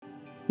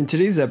In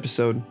today's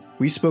episode,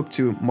 we spoke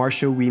to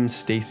Marsha Weems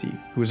Stacey,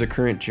 who is a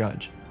current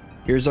judge.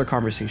 Here's our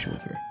conversation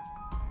with her.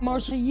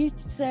 Marsha, you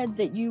said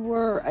that you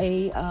were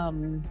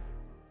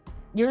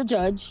you're a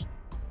judge.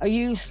 Are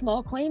you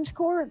small claims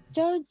court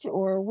judge,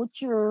 or what's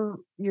your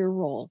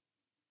role?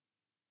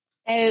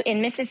 So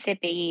in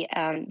Mississippi,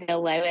 the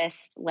lowest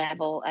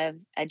level of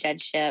a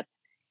judgeship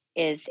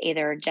is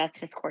either a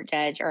justice court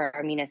judge or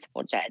a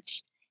municipal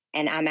judge.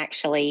 And I'm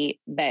actually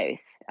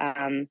both.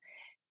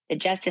 The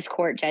justice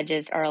court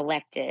judges are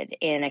elected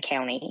in a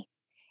county.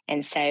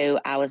 And so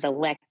I was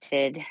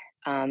elected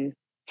to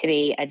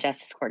be a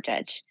justice court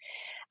judge.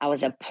 I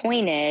was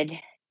appointed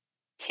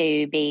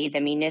to be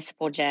the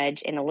municipal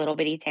judge in a little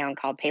bitty town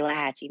called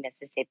Pelahatchie,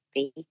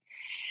 Mississippi,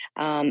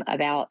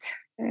 about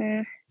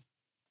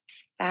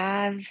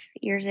 5.5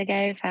 years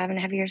ago.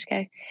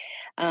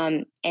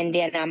 And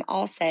then I'm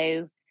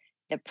also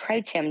the pro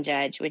tem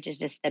judge, which is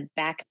just the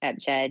backup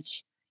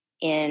judge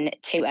in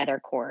 2 other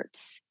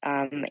courts,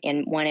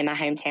 in one in my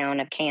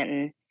hometown of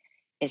Canton,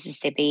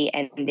 Mississippi,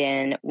 and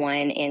then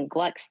one in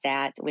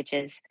Gluckstadt, which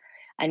is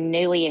a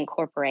newly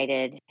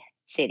incorporated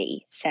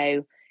city.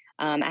 So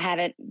I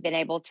haven't been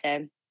able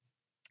to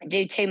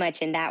do too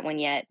much in that one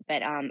yet,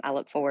 but I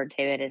look forward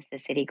to it as the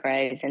city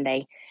grows and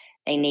they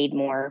need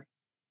more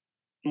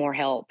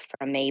help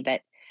from me.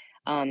 But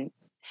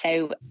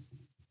so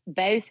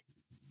both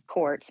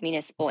courts,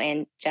 municipal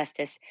and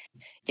justice,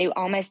 do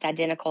almost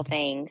identical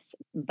things,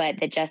 but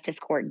the justice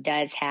court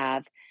does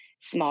have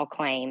small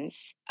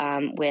claims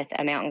with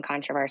amount in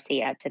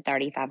controversy up to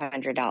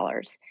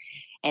 $3,500,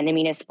 and the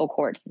municipal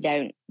courts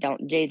don't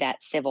do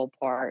that civil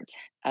part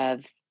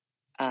of.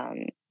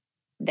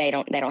 They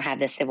don't have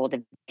the civil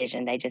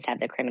division; they just have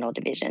the criminal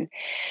division.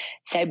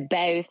 So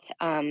both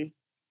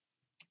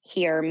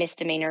hear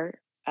misdemeanor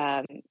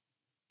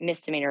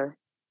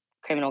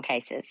criminal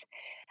cases.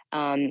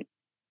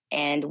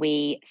 And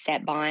we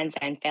set bonds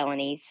on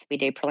felonies. We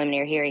do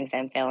preliminary hearings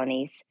on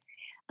felonies.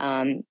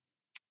 I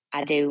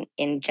do,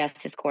 in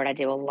justice court, I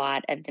do a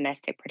lot of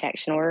domestic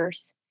protection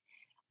orders.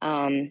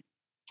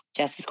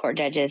 Justice court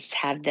judges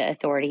have the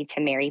authority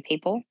to marry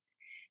people.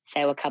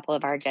 So a couple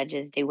of our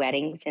judges do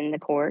weddings in the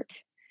court.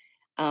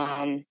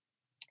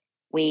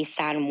 We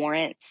sign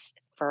warrants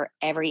for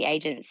every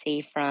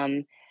agency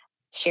from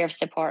Sheriff's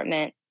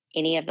Department,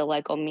 any of the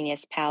local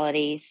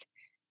municipalities,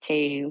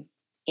 to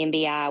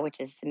MBI, which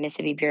is the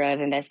Mississippi Bureau of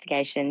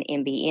Investigation,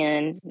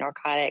 MBN,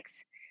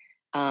 narcotics,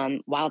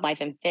 wildlife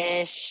and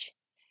fish,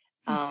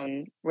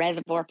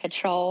 reservoir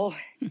patrol,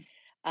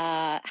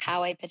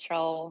 highway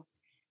patrol,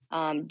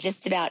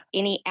 just about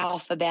any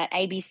alphabet,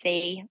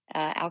 ABC,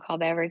 alcohol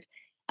beverage,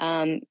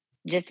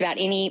 just about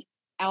any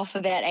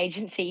alphabet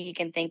agency you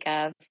can think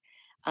of.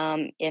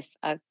 If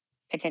a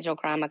potential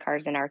crime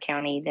occurs in our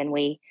county, then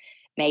we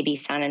may be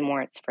signing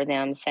warrants for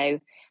them. So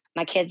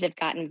my kids have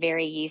gotten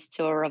very used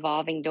to a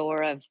revolving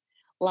door of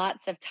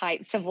lots of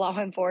types of law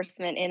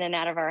enforcement in and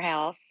out of our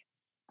house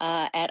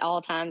at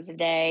all times of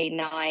day,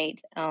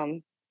 night,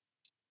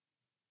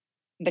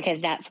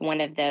 because that's one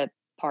of the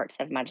parts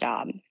of my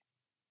job.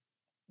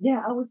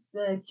 Yeah, I was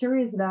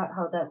curious about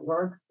how that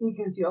works,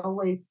 because you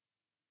always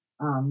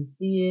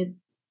see it,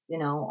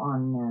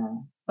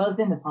 on both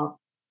in the pop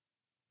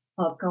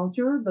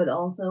culture, but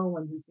also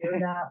when you hear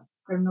about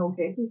criminal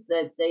cases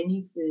that they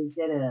need to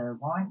get a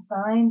warrant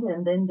signed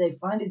and then they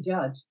find a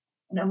judge.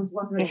 And I was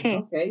wondering,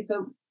 okay,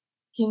 so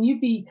can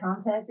you be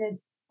contacted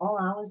all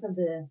hours of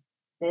the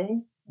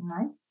day and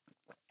night?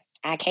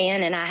 I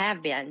can, and I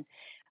have been.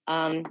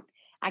 I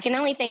can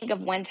only think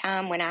of one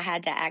time when I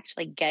had to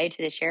actually go to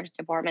the Sheriff's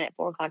Department at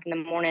 4:00 in the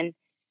morning,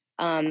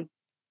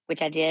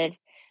 which I did.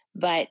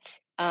 But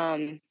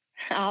I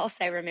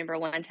also remember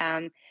one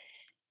time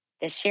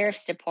the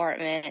Sheriff's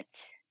Department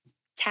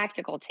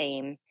tactical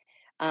team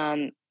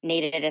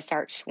needed a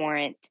search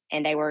warrant,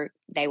 and they were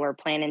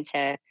planning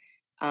to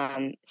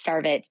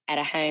serve it at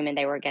a home, and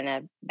they were going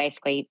to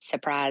basically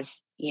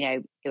surprise.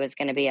 It was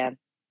going to be a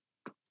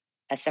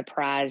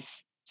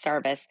surprise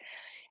service.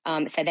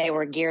 So they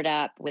were geared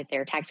up with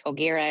their tactical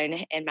gear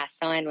on, and my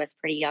son was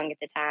pretty young at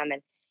the time,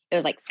 and it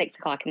was like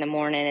 6:00 in the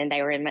morning, and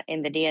they were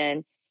in the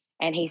den,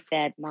 and he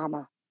said,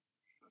 "Mama,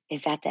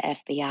 is that the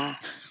FBI?"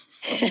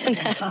 And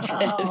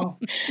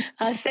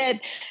I said,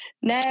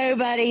 "No,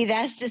 buddy,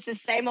 that's just the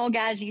same old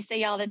guys you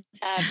see all the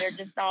time. They're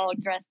just all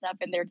dressed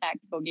up in their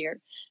tactical gear."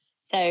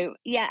 So,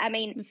 yeah, I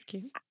mean, that's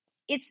cute.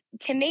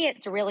 To me,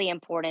 it's really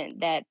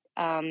important that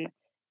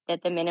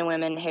that the men and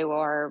women who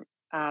are,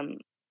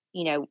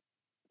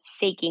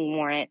 seeking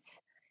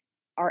warrants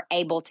are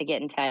able to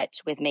get in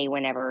touch with me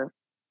whenever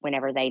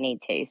they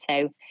need to.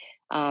 So,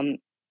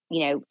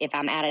 if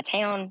I'm out of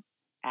town,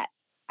 I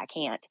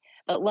can't.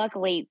 But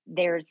luckily,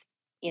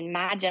 in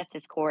my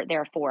justice court, there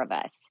are 4 of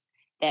us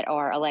that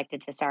are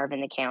elected to serve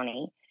in the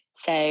county.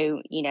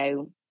 So,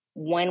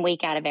 1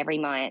 week out of every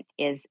month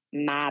is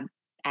my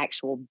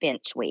actual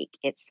bench week.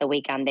 It's the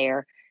week I'm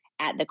there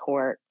at the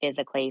court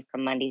physically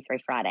from Monday through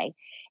Friday.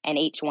 And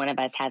each one of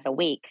us has a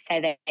week.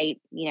 So that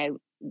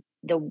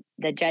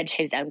the judge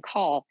who's on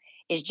call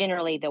is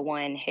generally the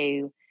one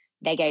who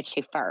they go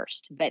to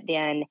first. But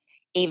then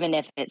even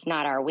if it's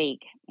not our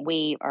week,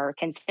 we are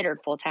considered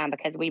full time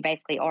because we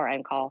basically are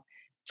on call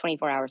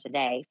 24 hours a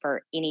day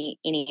for any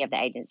of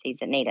the agencies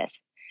that need us.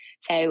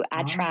 So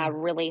I try Wow.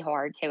 really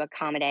hard to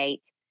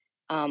accommodate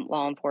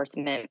law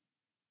enforcement.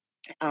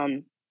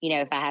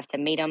 If I have to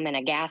meet them in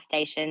a gas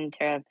station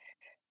to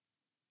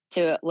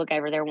look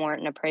over their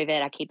warrant and approve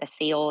it, I keep a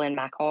seal in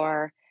my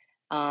car.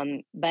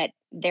 But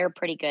they're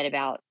pretty good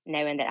about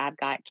knowing that I've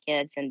got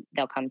kids and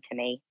they'll come to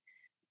me.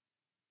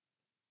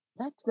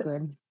 That's So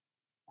good.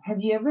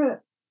 have you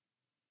ever,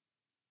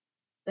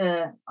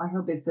 I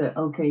hope it's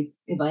okay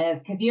if I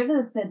ask, have you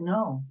ever said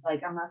no?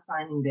 Like, I'm not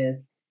signing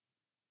this.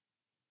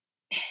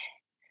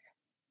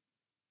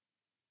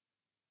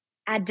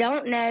 I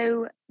don't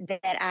know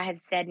that I have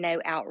said no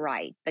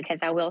outright because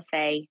I will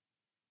say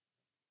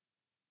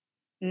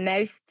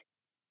most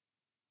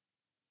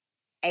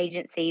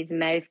agencies,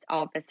 most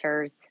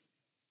officers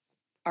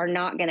are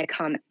not going to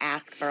come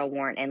ask for a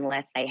warrant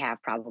unless they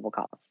have probable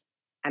cause.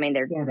 I mean,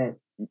 Get it.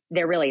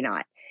 they're really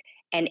not.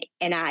 And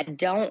I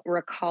don't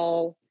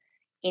recall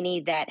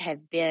any that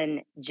have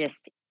been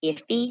just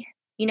iffy.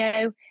 You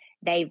know,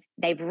 they're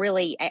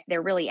really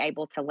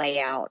able to lay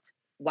out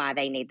why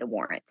they need the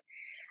warrant.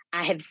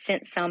 I have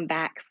sent some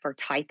back for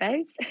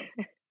typos,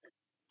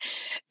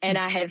 and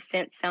I have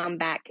sent some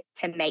back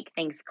to make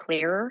things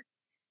clearer.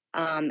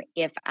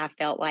 If I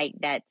felt like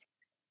that,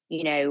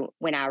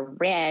 when I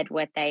read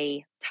what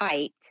they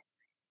typed,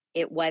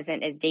 it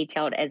wasn't as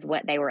detailed as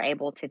what they were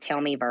able to tell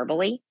me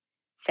verbally.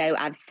 So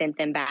I've sent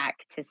them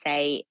back to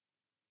say,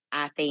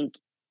 I think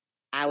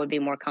I would be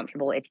more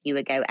comfortable if you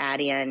would go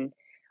add in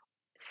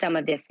some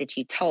of this that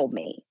you told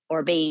me,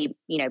 or be,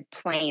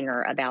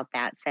 plainer about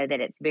that so that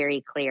it's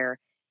very clear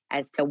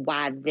as to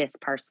why this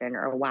person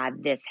or why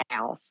this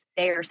house.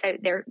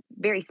 They're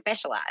very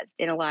specialized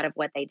in a lot of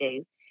what they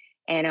do.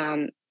 And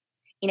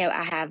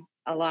I have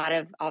a lot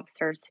of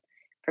officers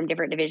from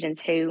different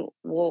divisions who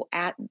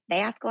they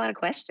ask a lot of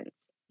questions.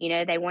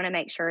 They want to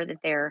make sure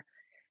that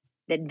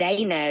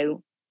they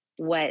know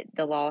what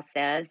the law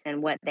says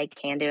and what they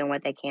can do and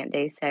what they can't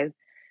do. So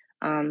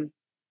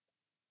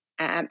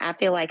I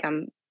feel like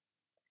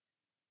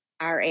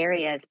our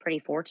area is pretty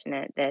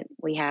fortunate that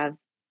we have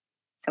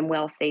some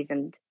well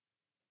seasoned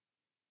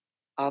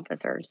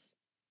officers.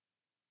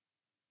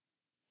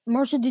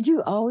 Marsha, did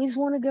you always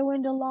want to go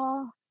into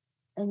law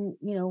and,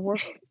 work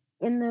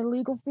in the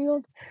legal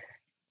field?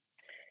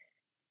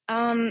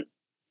 I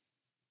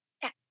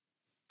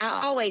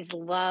always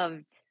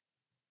loved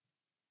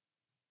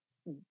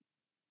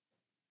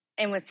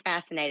and was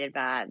fascinated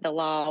by the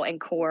law and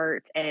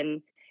court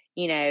and,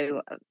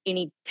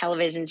 any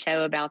television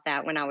show about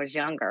that when I was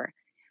younger.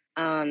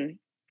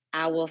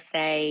 I will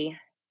say,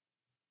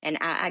 and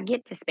I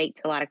get to speak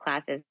to a lot of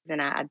classes,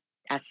 and I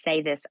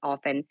say this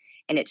often,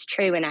 and it's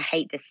true, and I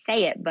hate to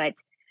say it, but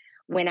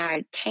when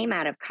I came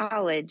out of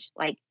college,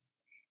 like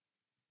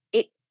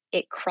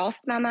it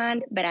crossed my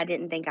mind, but I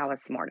didn't think I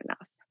was smart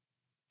enough.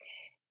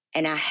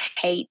 And I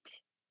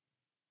hate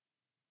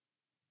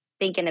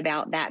thinking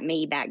about that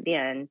me back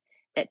then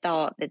that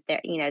thought that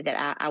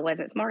I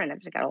wasn't smart enough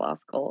to go to law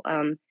school.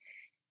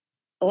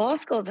 Law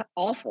school is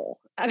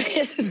awful. I mean,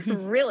 it's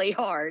really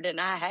hard, and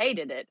I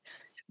hated it.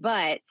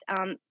 But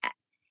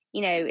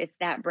it's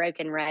that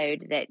broken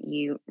road that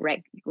you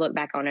look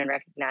back on and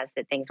recognize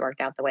that things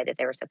worked out the way that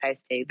they were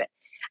supposed to. But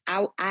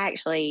I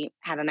actually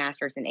have a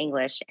master's in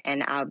English,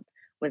 and I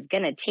was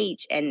going to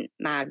teach, and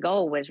my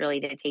goal was really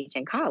to teach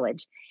in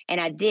college. And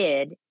I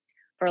did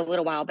for a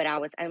little while, but I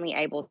was only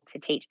able to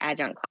teach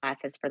adjunct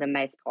classes for the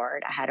most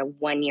part. I had a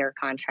 1-year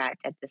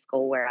contract at the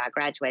school where I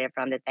graduated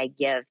from that they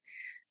give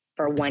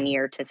for 1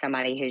 year to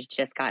somebody who's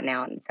just gotten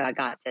out. And so I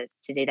got to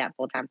do that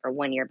full time for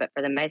 1 year. But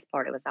for the most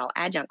part, it was all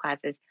adjunct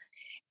classes.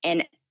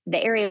 And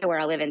the area where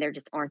I live in, there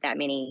just aren't that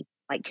many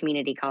like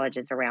community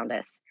colleges around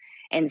us.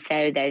 And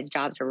so those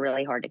jobs were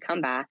really hard to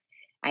come by.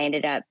 I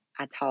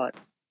taught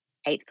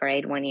 8th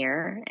grade 1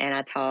 year, and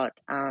I taught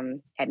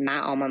at my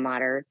alma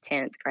mater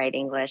 10th grade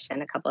English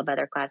and a couple of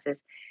other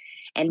classes.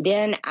 And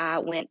then I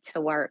went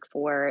to work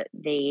for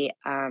the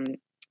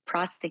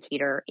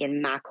prosecutor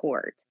in my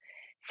court.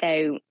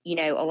 So,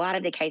 a lot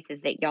of the cases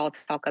that y'all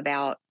talk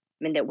about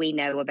and that we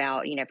know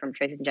about, from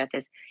Truth and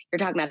Justice, you're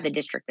talking about the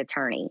district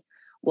attorney.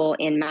 Well,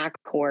 in my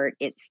court,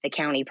 it's the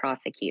county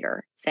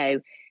prosecutor.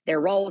 So their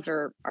roles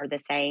are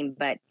the same,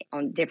 but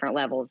on different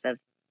levels of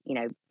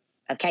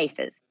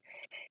cases.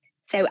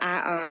 So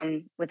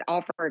I was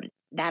offered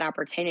that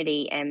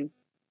opportunity and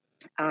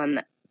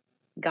I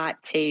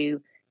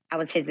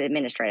was his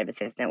administrative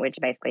assistant, which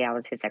basically I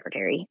was his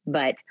secretary.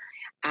 But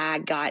I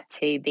got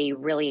to be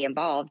really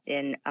involved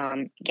in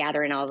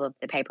gathering all of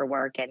the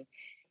paperwork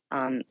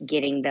and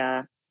getting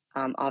the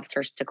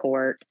officers to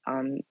court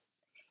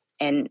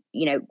and,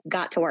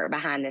 got to work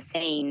behind the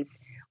scenes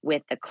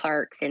with the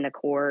clerks in the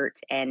court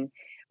and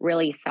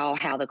really saw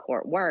how the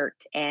court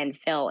worked and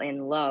fell in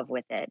love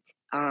with it.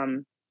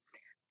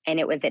 And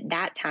it was at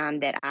that time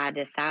that I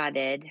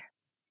decided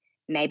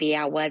maybe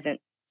I wasn't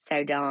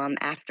so dumb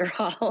after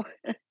all.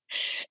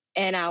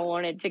 And I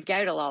wanted to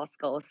go to law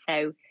school.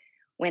 So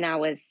when I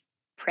was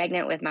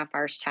pregnant with my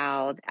first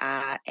child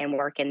and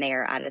working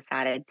there, I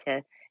decided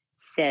to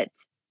sit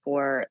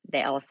for the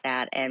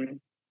LSAT, and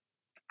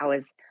I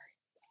was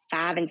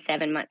 5 and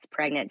 7 months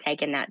pregnant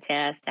taking that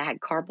test. I had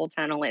carpal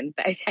tunnel in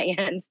both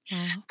hands.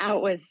 Wow. I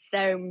was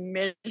so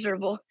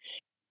miserable.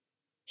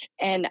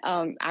 And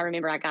I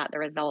remember I got the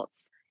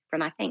results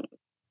from, I think,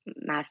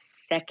 my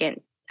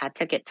second, I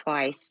took it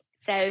twice.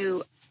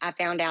 So I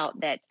found out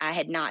that I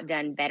had not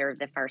done better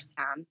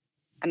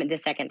the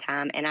second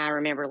time. And I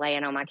remember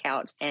laying on my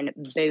couch and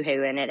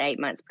boo-hooing at 8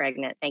 months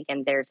pregnant,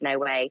 thinking there's no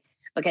way.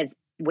 Because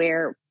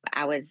where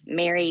I was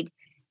married,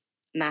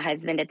 my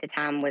husband at the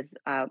time was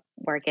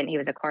working. He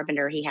was a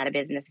carpenter. He had a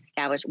business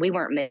established. We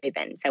weren't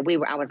moving. So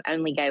I was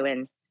only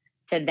going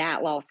to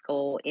that law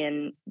school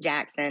in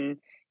Jackson,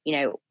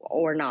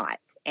 or not.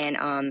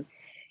 And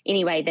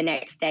anyway, the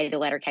next day, the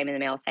letter came in the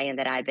mail saying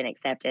that I had been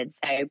accepted.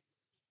 So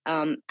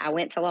I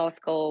went to law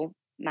school.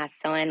 My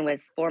son was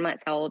 4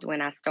 months old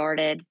when I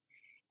started.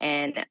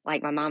 And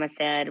like my mama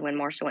said, when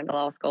Marsha went to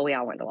law school, we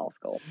all went to law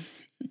school.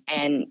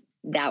 And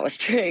that was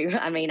true.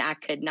 I mean, I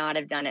could not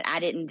have done it. I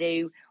didn't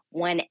do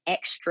one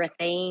extra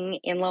thing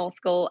in law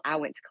school. I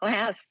went to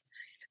class.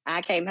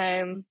 I came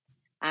home.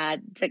 I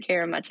took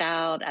care of my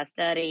child. I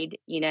studied,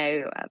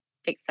 I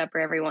picked supper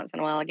every once in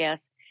a while, I guess.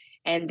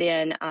 And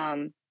then,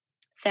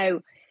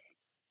 so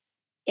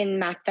in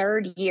my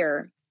third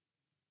year,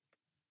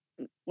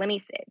 let me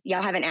say,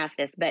 y'all haven't asked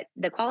this, but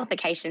the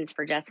qualifications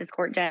for justice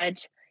court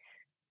judge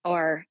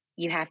are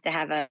you have to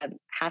have a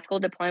high school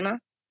diploma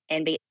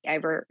and be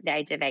over the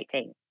age of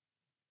 18.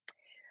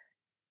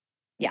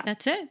 Yeah.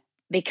 That's it.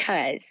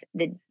 Because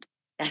the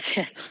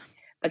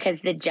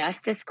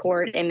justice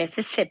court in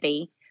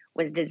Mississippi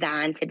was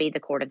designed to be the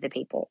court of the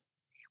people.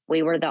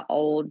 We were the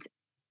old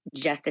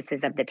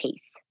justices of the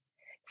peace.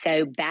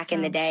 So back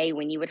in the day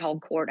when you would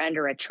hold court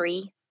under a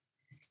tree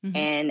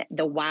and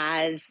the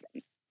wise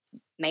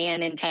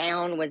man in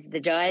town was the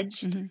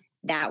judge,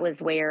 that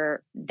was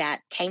where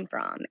that came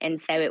from.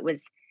 And so it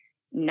was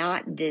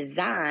not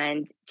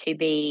designed to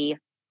be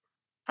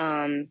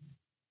full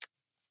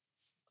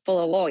of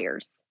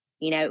lawyers.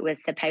 It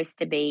was supposed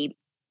to be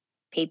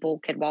people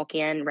could walk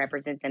in,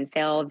 represent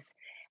themselves,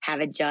 have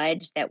a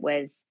judge that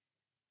was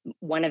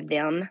one of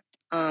them.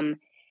 And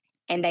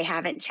they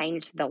haven't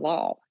changed the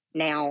law.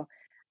 Now,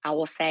 I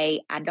will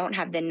say I don't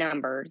have the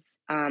numbers.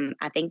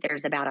 I think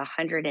there's about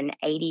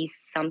 180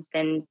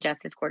 something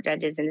justice court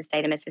judges in the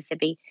state of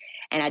Mississippi.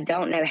 And I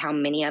don't know how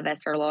many of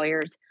us are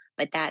lawyers,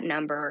 but that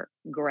number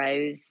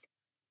grows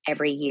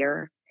every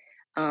year.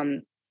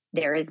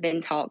 There has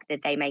been talk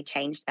that they may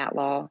change that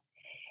law.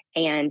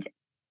 And,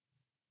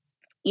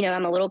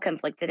 I'm a little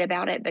conflicted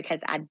about it because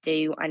I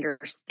do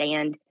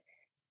understand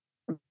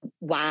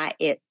why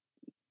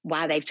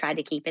they've tried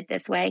to keep it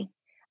this way.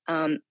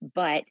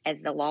 But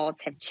as the laws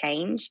have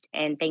changed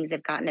and things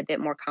have gotten a bit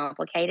more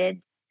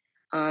complicated,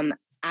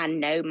 I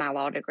know my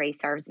law degree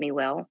serves me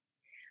well.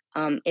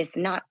 It's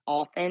not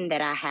often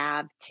that I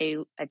have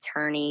two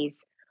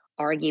attorneys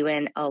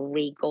arguing a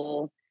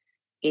legal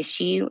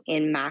issue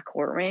in my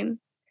courtroom,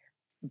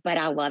 but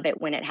I love it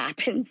when it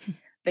happens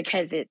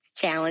because it's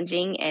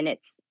challenging and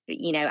it's,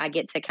 I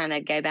get to kind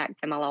of go back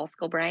to my law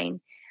school brain.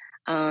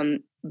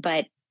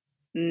 But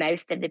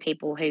most of the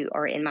people who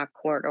are in my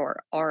court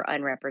are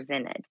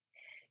unrepresented.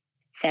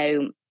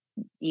 So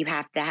you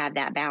have to have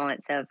that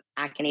balance of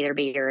I can either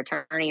be your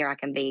attorney or I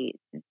can be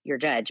your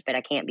judge, but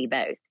I can't be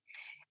both.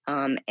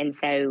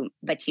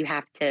 But you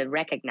have to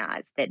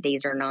recognize that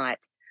these are not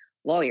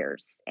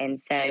lawyers. And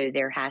so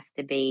there has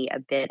to be a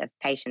bit of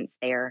patience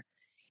there,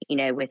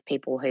 with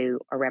people who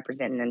are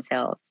representing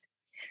themselves.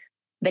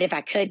 But if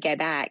I could go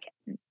back,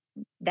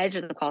 those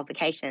are the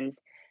qualifications.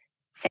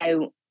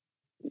 So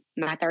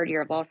my third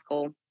year of law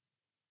school,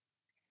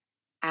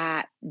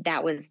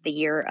 that was the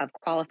year of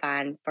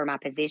qualifying for my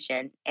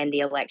position, and the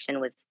election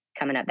was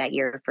coming up that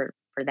year for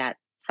that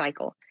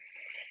cycle.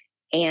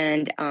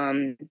 And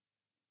I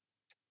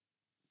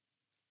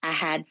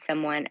had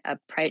someone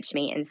approach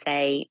me and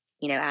say,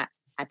 I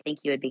think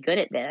you would be good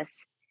at this.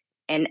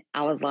 And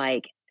I was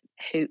like,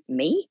 who,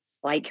 me?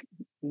 Like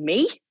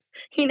me?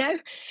 And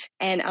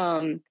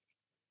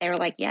they were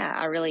like, yeah,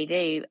 I really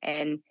do.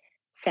 And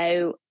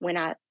so when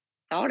I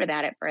thought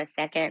about it for a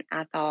second,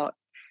 I thought,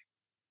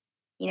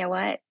 you know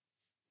what?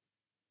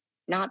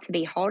 Not to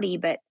be haughty,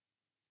 but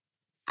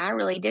I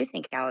really do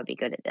think I would be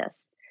good at this.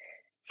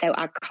 So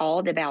I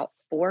called about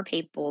 4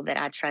 people that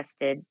I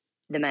trusted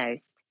the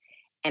most.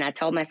 And I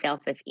told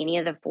myself if any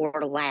of the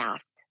 4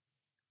 laughed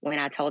when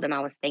I told them I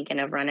was thinking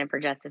of running for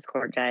justice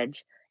court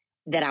judge,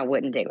 that I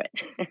wouldn't do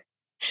it.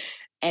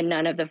 And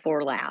none of the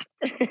 4 laughed.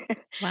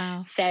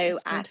 Wow. So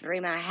I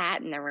threw my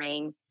hat in the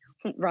ring.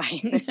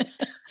 Right.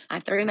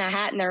 I threw my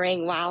hat in the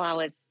ring while I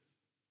was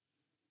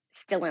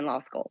still in law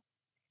school.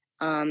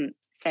 So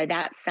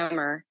that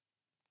summer,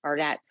 or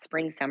that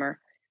spring summer,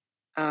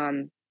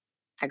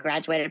 I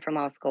graduated from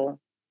law school.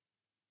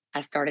 I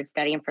started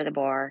studying for the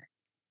bar.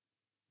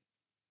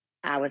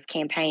 I was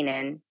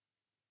campaigning.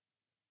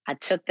 I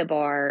took the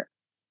bar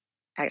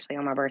actually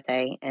on my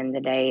birthday and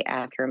the day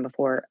after and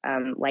before,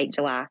 late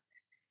July.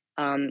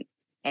 And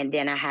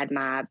then I had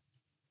my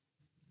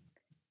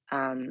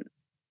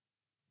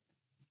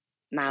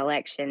my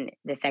election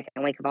the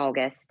second week of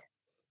August.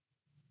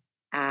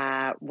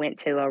 I went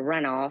to a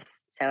runoff,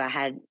 so I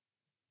had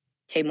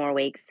 2 more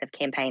weeks of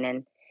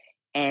campaigning,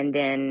 and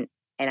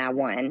I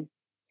won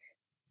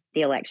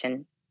the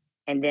election.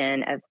 And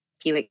then a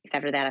few weeks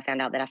after that, I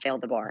found out that I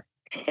failed the bar.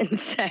 And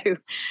so,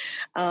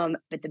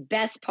 but the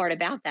best part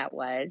about that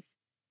was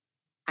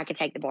I could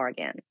take the bar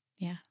again.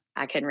 Yeah.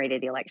 I couldn't redo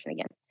the election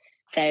again.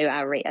 So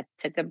I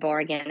took the bar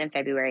again in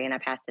February, and I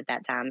passed it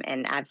that time.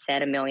 And I've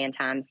said a million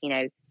times,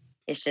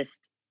 it's just,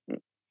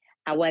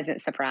 I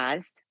wasn't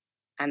surprised.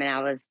 I mean,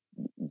 I was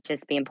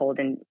just being pulled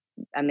in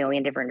a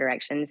million different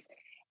directions.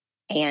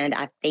 And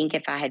I think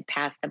if I had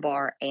passed the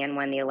bar and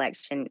won the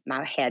election,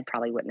 my head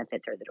probably wouldn't have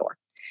fit through the door.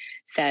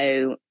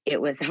 So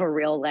it was a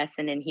real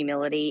lesson in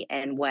humility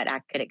and what I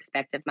could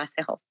expect of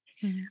myself.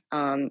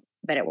 Mm-hmm.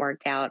 But it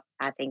worked out,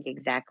 I think,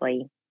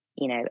 exactly,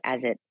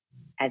 as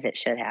it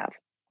should have.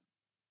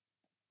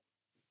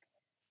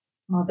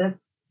 Oh,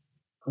 that's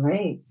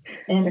great.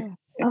 And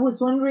I was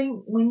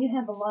wondering, when you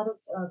have a lot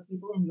of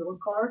people in your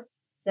card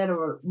that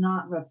are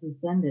not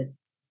represented,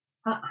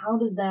 how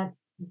does that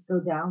go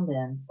down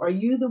then? Are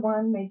you the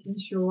one making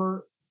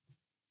sure,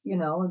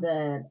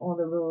 that all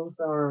the rules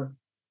are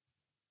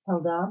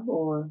held up,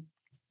 or?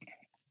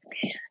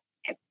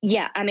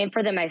 Yeah, I mean,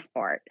 for the most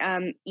part,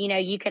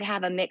 you could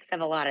have a mix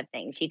of a lot of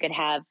things. You could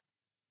have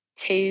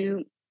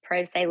 2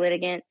 pro se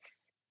litigants.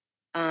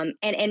 And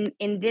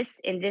in this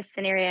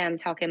scenario, I'm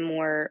talking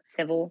more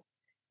civil,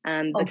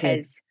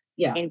 because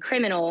in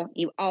criminal,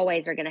 you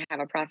always are going to have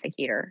a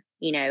prosecutor,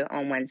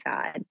 on one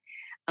side.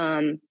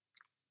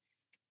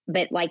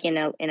 But like in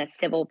a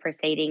civil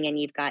proceeding, and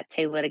you've got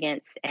 2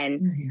 litigants,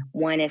 and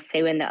one is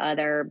suing the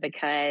other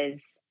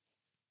because,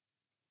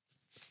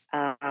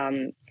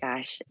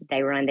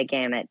 they run the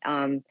gamut.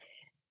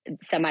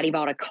 Somebody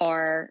bought a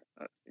car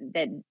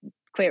that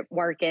quit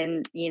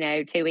working,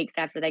 2 weeks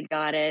after they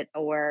got it,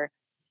 or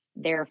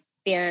their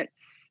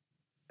fence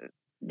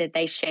that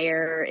they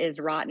share is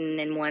rotten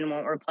and one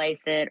won't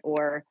replace it,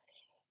 or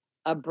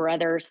a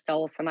brother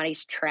stole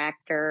somebody's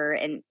tractor,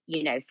 and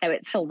so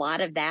it's a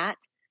lot of that.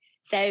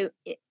 So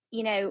I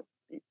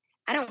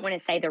don't want to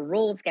say the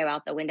rules go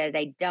out the window,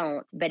 they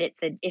don't, but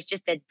it's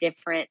just a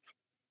different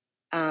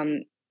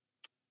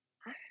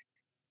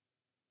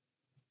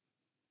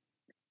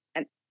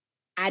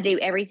I do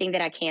everything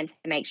that I can to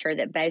make sure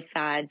that both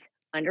sides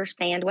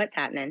understand what's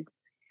happening,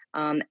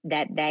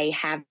 that they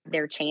have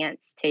their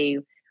chance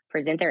to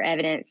present their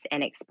evidence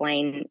and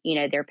explain,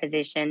 their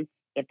position.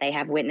 If they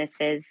have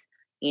witnesses,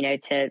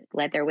 to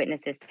let their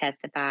witnesses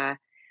testify.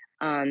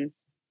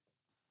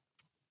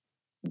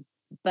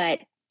 But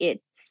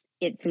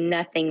it's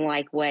nothing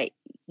like what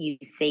you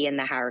see in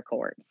the higher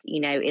courts.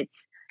 It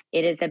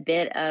is a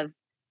bit of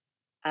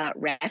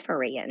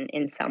refereeing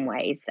in some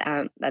ways,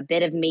 a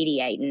bit of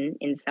mediating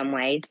in some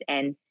ways,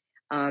 and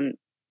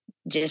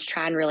just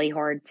trying really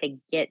hard to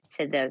get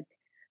to the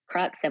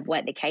crux of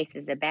what the case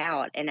is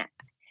about. And,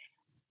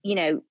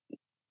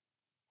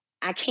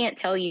 I can't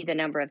tell you the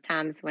number of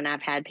times when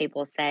I've had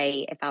people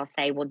say, if I'll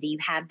say, well, do you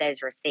have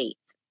those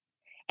receipts?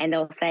 And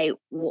they'll say,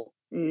 well,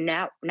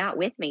 no, not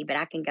with me, but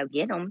I can go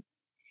get them.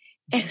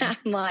 And I'm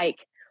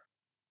like,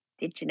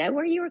 did you know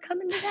where you were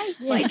coming today?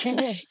 Like,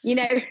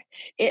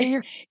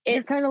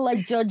 you're kind of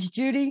like Judge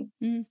Judy.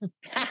 Well,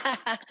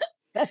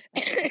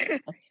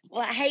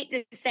 I hate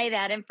to say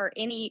that. And for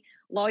any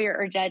lawyer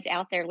or judge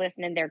out there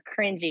listening, they're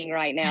cringing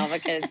right now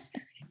because,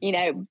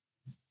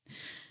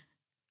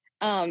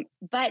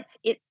 but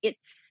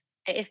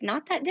it's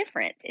not that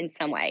different in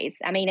some ways.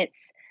 I mean,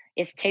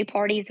 it's 2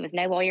 parties with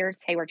no lawyers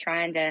who are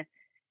trying to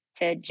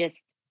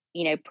just,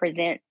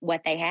 present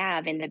what they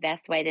have in the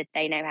best way that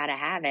they know how to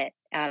have it,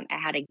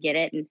 how to get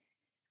it. And,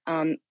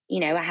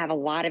 I have a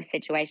lot of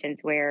situations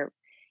where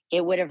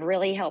it would have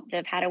really helped to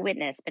have had a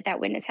witness, but that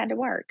witness had to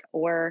work,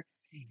 or,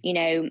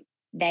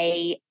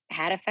 they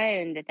had a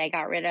phone that they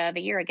got rid of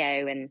a year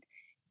ago and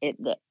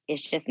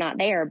it's just not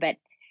there. But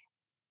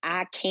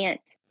I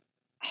can't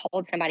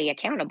hold somebody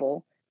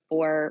accountable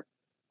for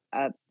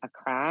a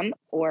crime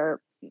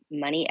or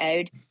money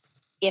owed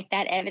if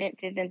that evidence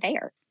isn't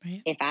there.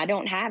 Right. If I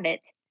don't have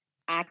it,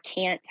 I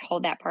can't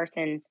hold that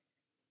person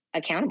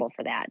accountable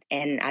for that,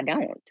 and I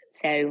don't.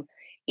 So,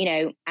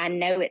 I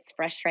know it's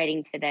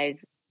frustrating to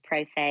those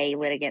pro se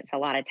litigants a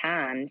lot of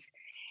times,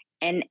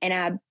 and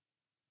I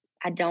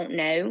don't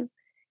know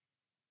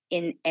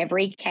in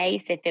every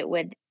case if it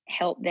would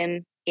help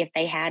them if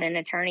they had an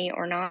attorney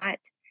or not.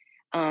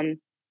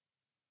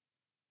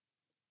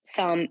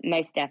 Some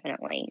most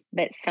definitely,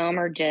 but some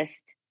are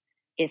just,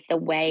 it's the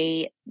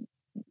way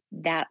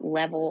that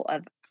level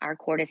of our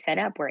court is set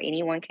up, where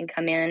anyone can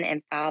come in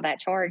and file that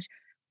charge,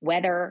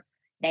 whether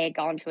they had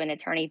gone to an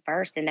attorney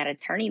first, and that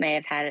attorney may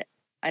have had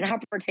an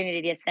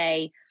opportunity to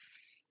say,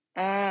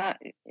 I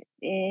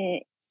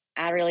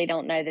really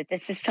don't know that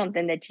this is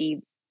something that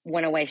you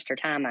want to waste your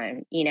time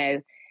on.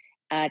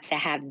 To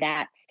have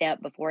that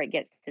step before it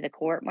gets to the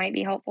court might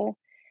be helpful.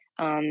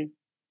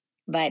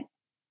 But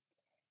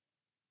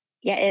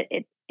yeah,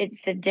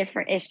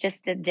 it's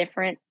just a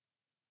different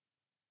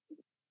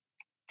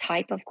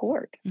type of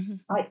court.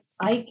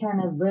 I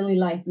kind of really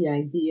like the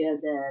idea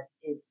that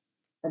it's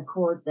a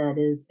court that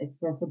is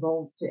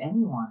accessible to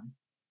anyone.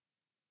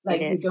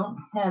 Like you is. don't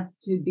have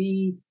to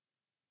be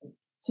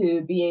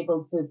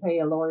able to pay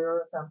a lawyer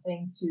or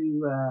something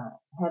to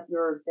have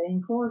your day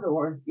in court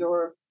or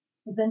your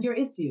present your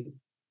issue.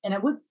 And I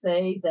would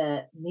say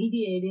that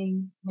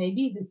mediating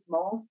maybe the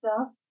small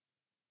stuff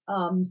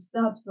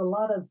stops a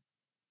lot of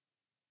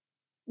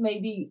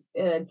maybe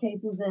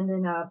cases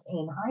ending up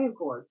in higher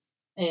courts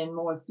and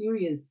more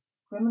serious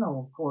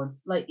criminal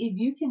courts. Like if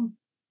you can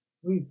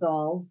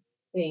resolve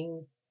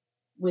things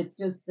with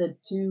just the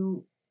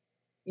two,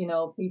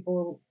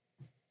 people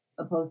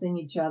opposing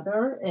each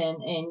other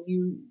and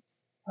you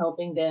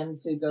helping them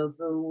to go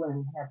through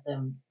and have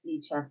them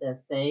each have their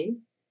say,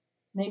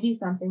 maybe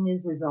something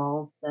is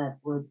resolved that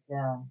would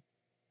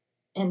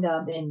end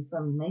up in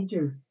some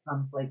major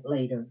conflict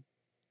later.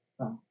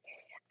 So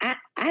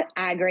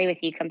I agree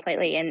with you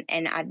completely,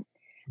 and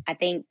I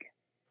think,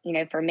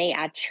 for me,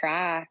 I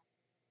try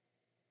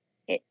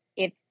it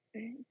if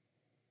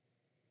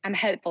I'm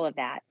hopeful of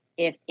that,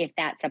 if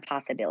that's a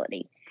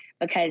possibility,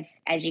 because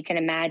as you can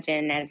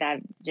imagine, as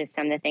I've just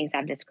some of the things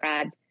I've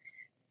described,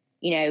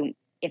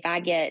 if I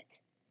get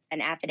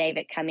an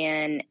affidavit come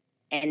in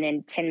and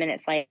then 10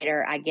 minutes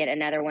later I get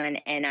another one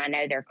and I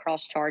know they're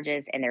cross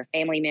charges and they're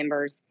family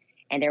members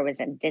and there was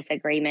a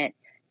disagreement,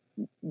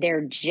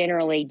 they're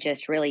generally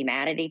just really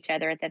mad at each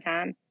other at the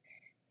time.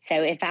 So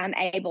if I'm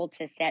able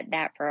to set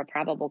that for a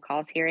probable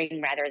cause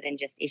hearing rather than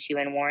just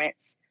issuing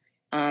warrants,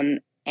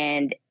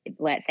 and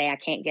let's say I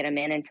can't get them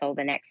in until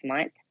the next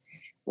month,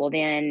 well,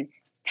 then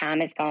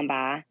time has gone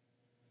by,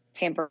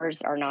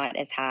 tempers are not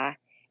as high,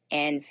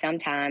 and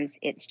sometimes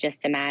it's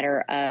just a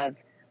matter of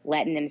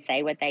letting them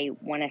say what they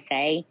want to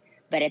say.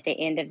 But at the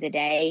end of the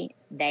day,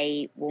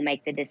 they will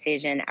make the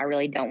decision, I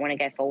really don't want to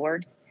go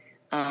forward.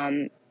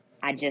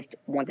 I just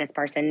want this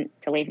person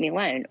to leave me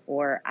alone,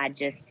 or I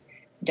just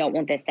don't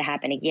want this to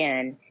happen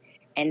again.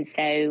 And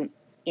so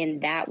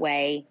in that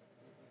way,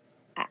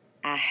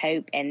 I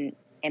hope and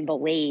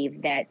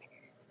believe that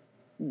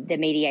the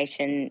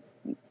mediation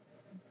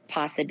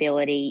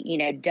possibility,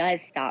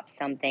 does stop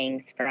some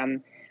things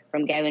from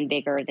going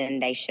bigger than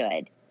they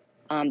should.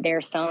 There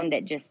are some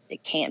that just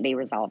can't be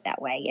resolved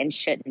that way and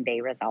shouldn't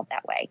be resolved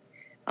that way.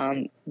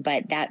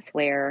 But that's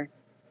where,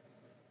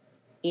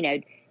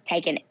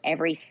 taking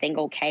every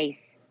single case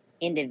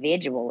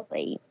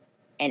individually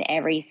and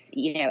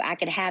I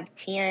could have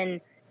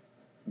 10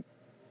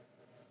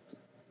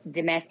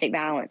 domestic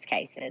violence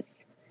cases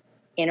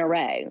in a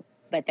row,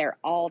 but they're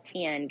all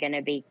 10 going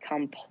to be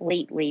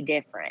completely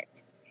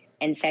different.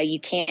 And so you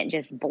can't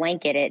just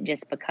blanket it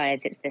just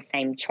because it's the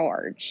same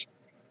charge.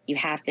 You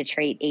have to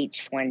treat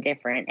each one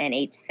different and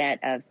each set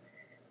of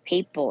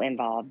people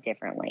involved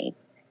differently.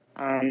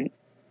 And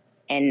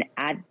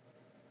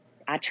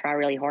I try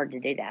really hard to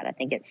do that. I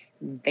think it's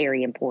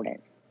very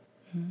important.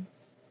 Mm-hmm.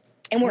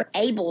 And we're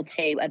able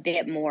to a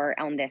bit more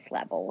on this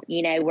level.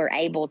 We're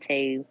able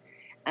to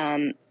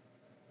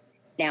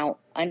now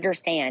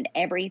understand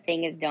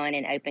everything is done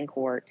in open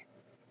court.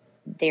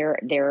 There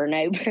are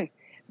no,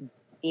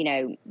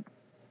 no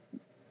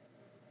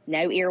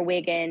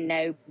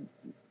earwigging,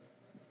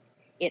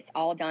 it's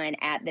all done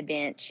at the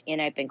bench in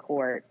open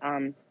court.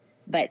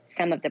 But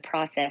some of the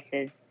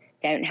processes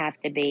don't have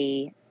to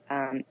be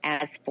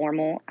as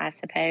formal, I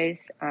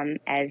suppose,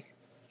 as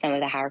some of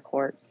the higher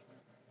courts,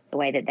 the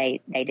way that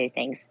they do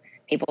things.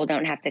 People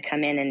don't have to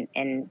come in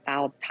and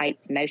file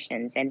typed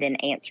motions and then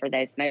answer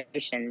those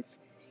motions.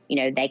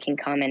 They can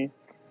come and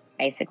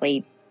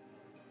basically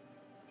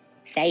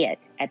say it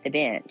at the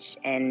bench,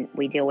 and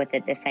we deal with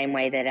it the same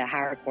way that a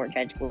higher court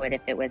judge would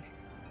if it was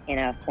in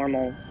a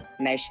formal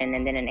motion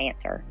and then an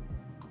answer.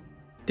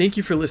 Thank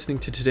you for listening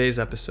to today's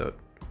episode.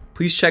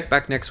 Please check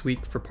back next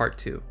week for part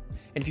 2.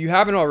 And if you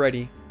haven't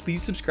already,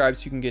 please subscribe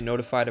so you can get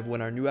notified of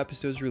when our new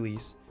episodes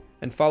release,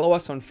 and follow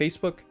us on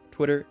Facebook,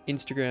 Twitter,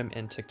 Instagram,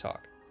 and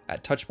TikTok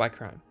at Touched by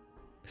Crime.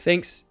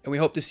 Thanks, and we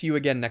hope to see you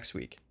again next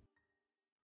week.